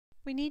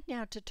We need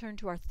now to turn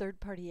to our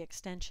third-party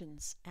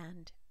extensions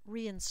and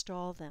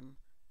reinstall them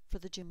for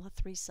the Joomla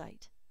 3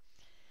 site.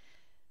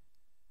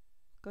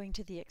 Going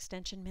to the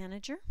Extension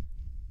Manager.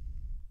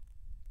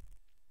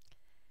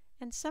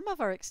 And some of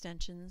our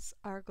extensions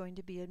are going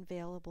to be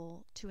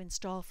available to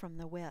install from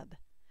the web.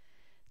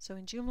 So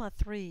in Joomla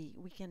 3,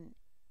 we can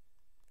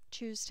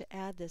choose to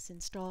add this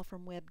Install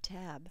from Web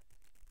tab.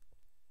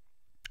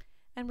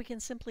 And we can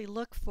simply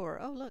look for,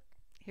 oh look,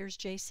 here's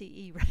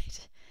JCE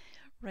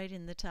right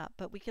in the top.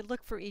 But we could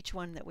look for each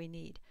one that we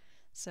need.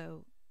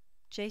 So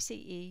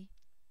JCE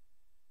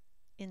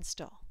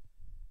install.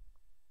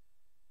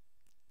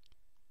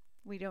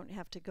 We don't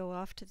have to go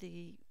off to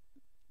the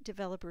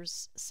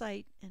developer's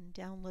site and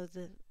download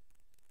the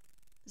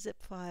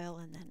zip file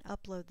and then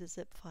upload the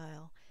zip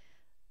file.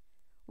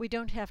 We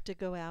don't have to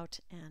go out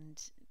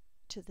and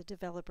to the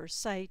developer's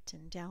site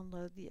and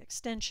download the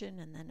extension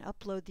and then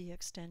upload the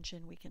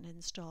extension. We can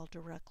install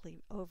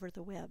directly over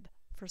the web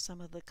for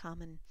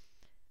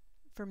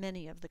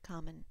many of the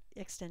common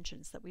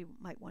extensions that we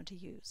might want to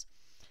use.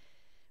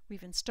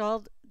 We've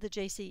installed the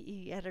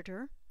JCE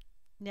editor.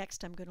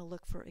 Next, I'm going to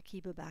look for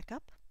Akiba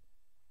Backup,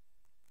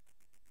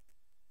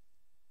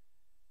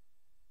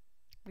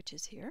 which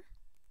is here.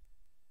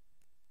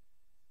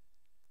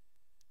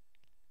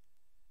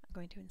 I'm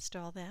going to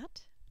install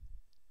that.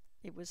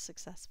 It was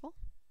successful.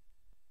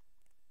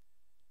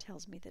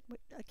 Tells me that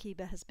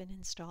Akiba has been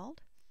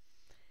installed.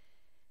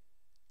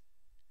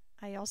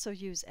 I also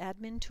use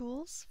admin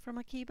tools from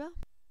Akiba.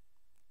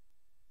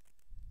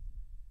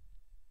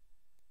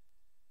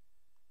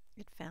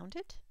 It found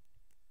it.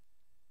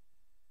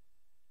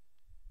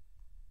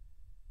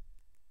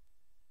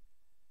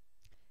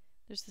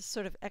 There's this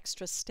sort of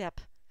extra step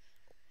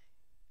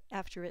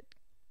after it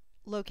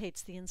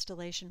locates the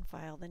installation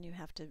file. Then you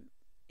have to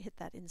hit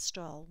that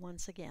install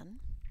once again.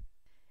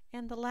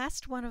 And the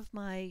last one of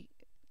my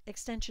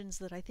extensions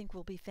that I think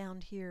will be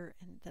found here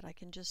and that I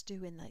can just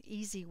do in the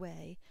easy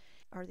way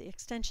are the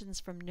extensions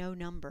from No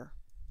Number.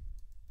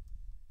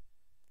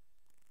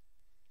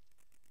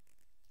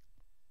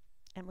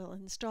 And we'll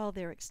install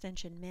their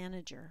extension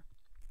manager.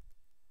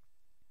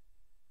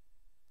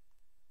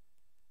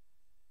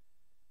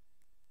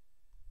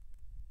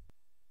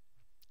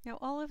 Now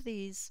all of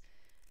these,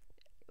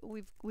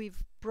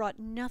 we've brought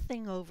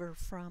nothing over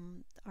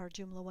from our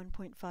Joomla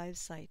 1.5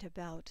 site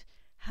about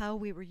how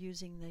we were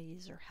using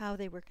these or how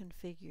they were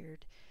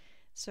configured.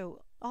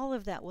 So all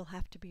of that will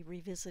have to be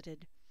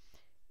revisited.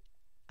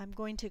 I'm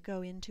going to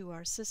go into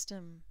our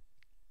system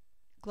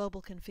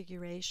global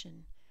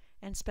configuration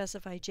and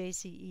specify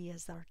JCE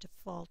as our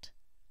default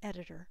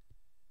editor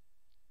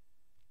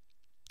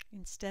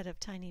instead of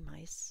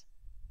TinyMice.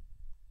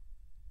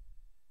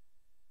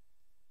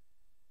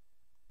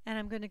 And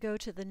I'm going to go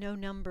to the No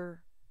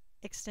Number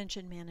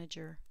extension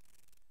manager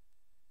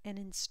and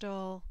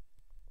install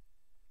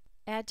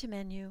Add to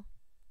Menu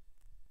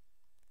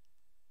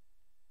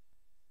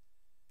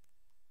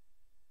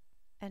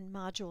and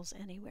Modules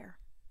Anywhere.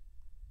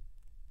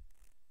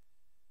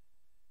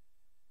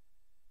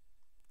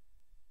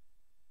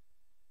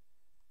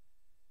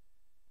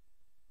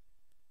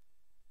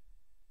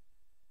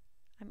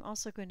 I'm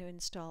also going to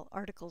install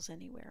Articles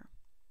Anywhere.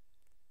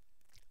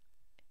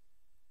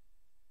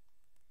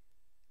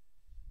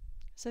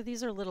 So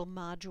these are little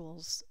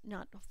modules,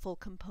 not full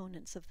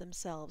components of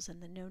themselves,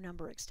 and the No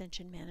Number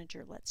extension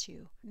manager lets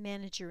you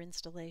manage your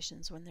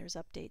installations. When there's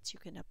updates, you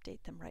can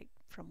update them right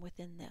from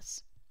within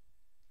this.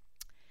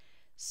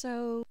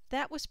 So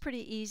that was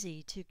pretty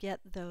easy to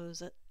get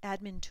those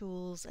admin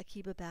tools,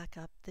 Akiba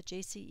Backup, the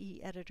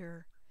JCE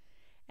editor,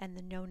 and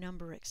the No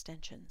Number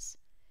extensions.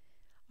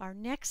 Our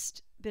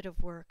next bit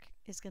of work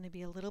is going to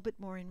be a little bit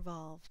more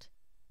involved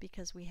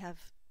because we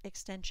have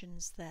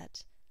extensions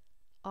that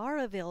are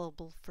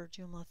available for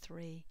Joomla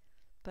 3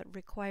 but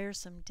require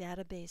some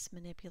database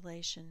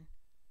manipulation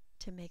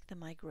to make the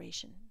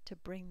migration, to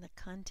bring the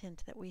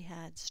content that we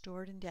had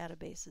stored in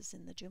databases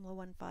in the Joomla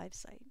 1.5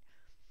 site,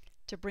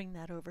 to bring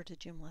that over to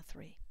Joomla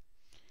 3.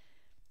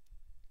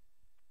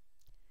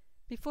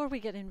 Before we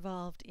get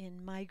involved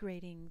in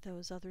migrating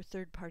those other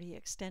third-party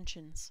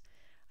extensions,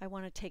 I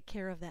want to take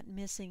care of that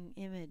missing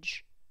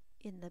image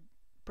in the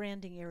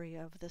branding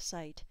area of the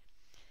site.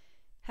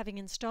 Having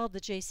installed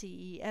the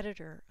JCE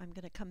editor, I'm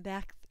going to come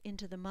back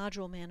into the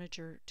module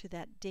manager to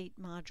that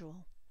date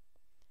module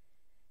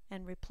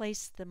and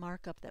replace the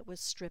markup that was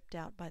stripped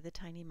out by the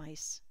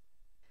TinyMice.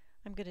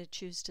 I'm going to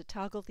choose to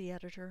toggle the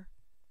editor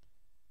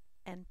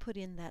and put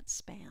in that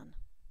span.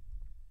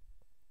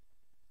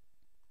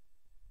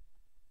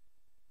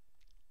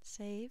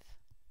 Save.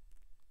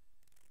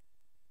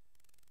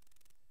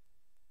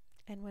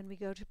 And when we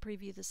go to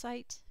preview the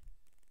site,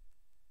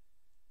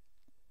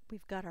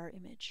 we've got our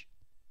image.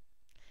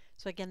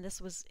 So again, this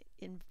was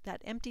in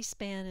that empty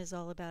span is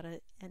all about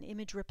an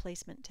image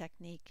replacement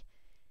technique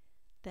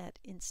that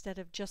instead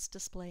of just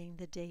displaying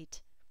the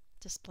date,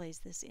 displays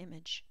this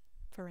image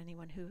for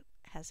anyone who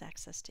has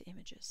access to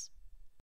images.